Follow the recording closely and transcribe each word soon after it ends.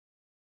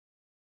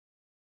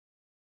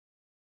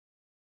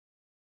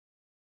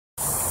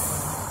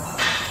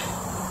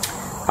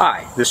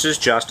Hi, this is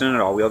Justin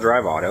at All Wheel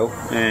Drive Auto,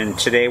 and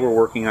today we're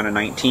working on a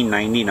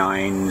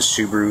 1999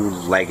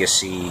 Subaru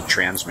Legacy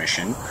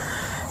transmission.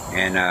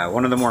 And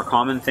one of the more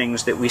common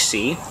things that we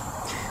see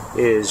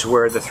is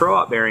where the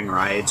throwout bearing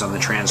rides on the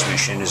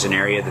transmission is an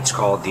area that's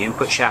called the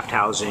input shaft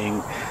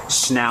housing,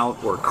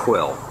 snout, or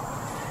quill.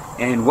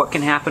 And what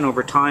can happen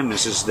over time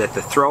is that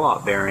the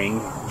throwout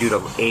bearing, due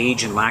to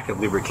age and lack of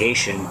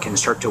lubrication, can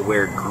start to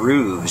wear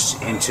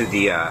grooves into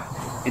the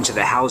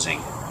housing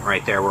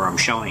right there where I'm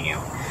showing you.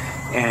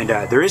 And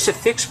there is a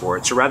fix for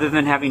it, so rather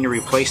than having to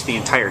replace the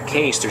entire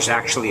case, there's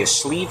actually a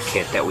sleeve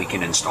kit that we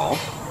can install.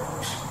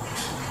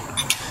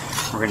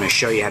 We're going to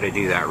show you how to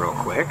do that real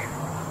quick.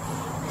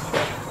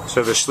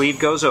 So the sleeve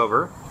goes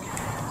over,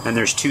 and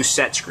there's two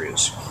set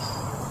screws.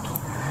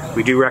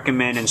 We do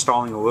recommend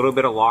installing a little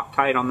bit of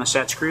Loctite on the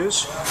set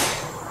screws.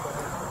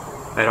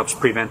 That helps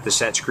prevent the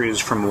set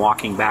screws from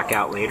walking back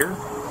out later.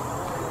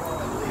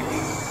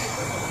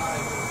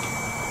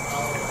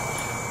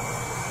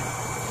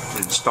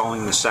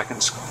 Installing the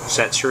second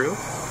set screw.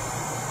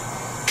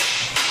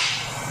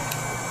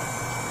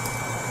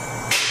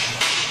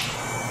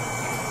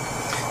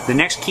 The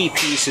next key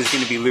piece is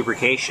going to be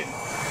lubrication.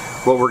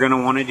 What we're going to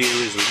want to do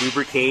is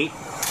lubricate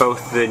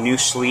both the new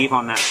sleeve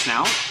on that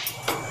snout,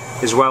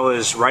 as well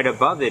as right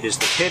above it is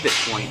the pivot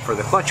point for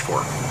the clutch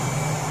fork.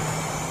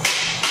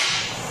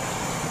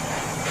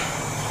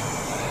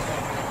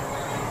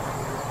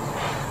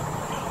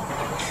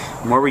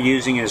 And what we're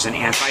using is an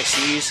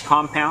anti-seize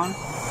compound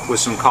with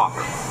some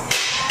copper.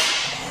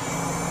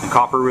 And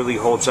copper really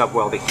holds up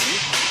well to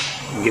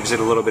heat and gives it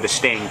a little bit of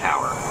staying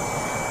power.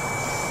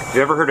 If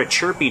you've ever heard a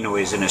chirpy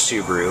noise in a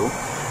Subaru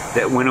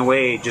that went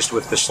away just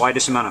with the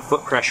slightest amount of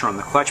foot pressure on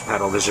the clutch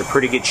pedal, there's a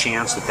pretty good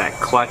chance that that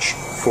clutch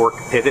fork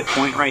pivot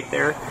point right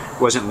there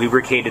wasn't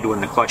lubricated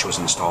when the clutch was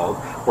installed,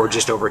 or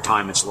just over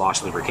time it's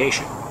lost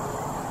lubrication.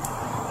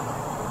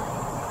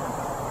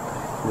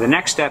 The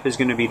next step is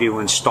going to be to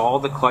install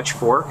the clutch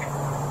fork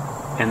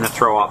and the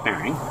throwout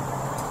bearing.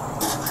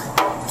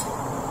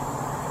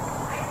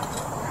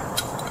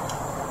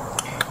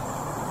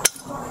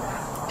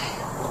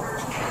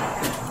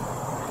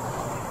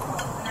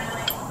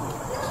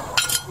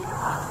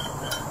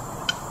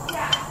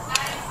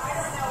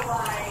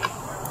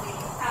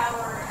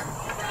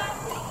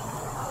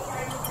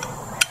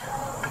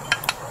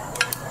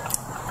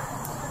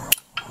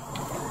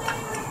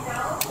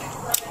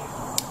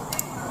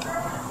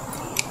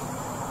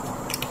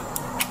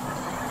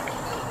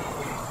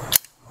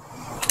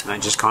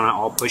 That just kind of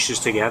all pushes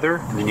together,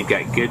 and then you've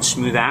got good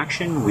smooth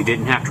action. We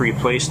didn't have to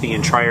replace the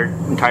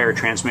entire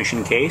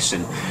transmission case,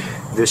 and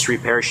this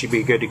repair should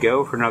be good to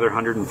go for another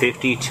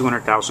 150,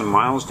 200,000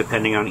 miles,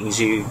 depending on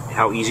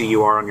how easy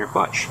you are on your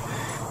clutch.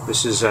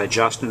 This is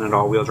Justin at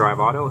All Wheel Drive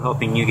Auto,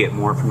 helping you get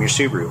more from your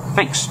Subaru.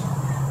 Thanks.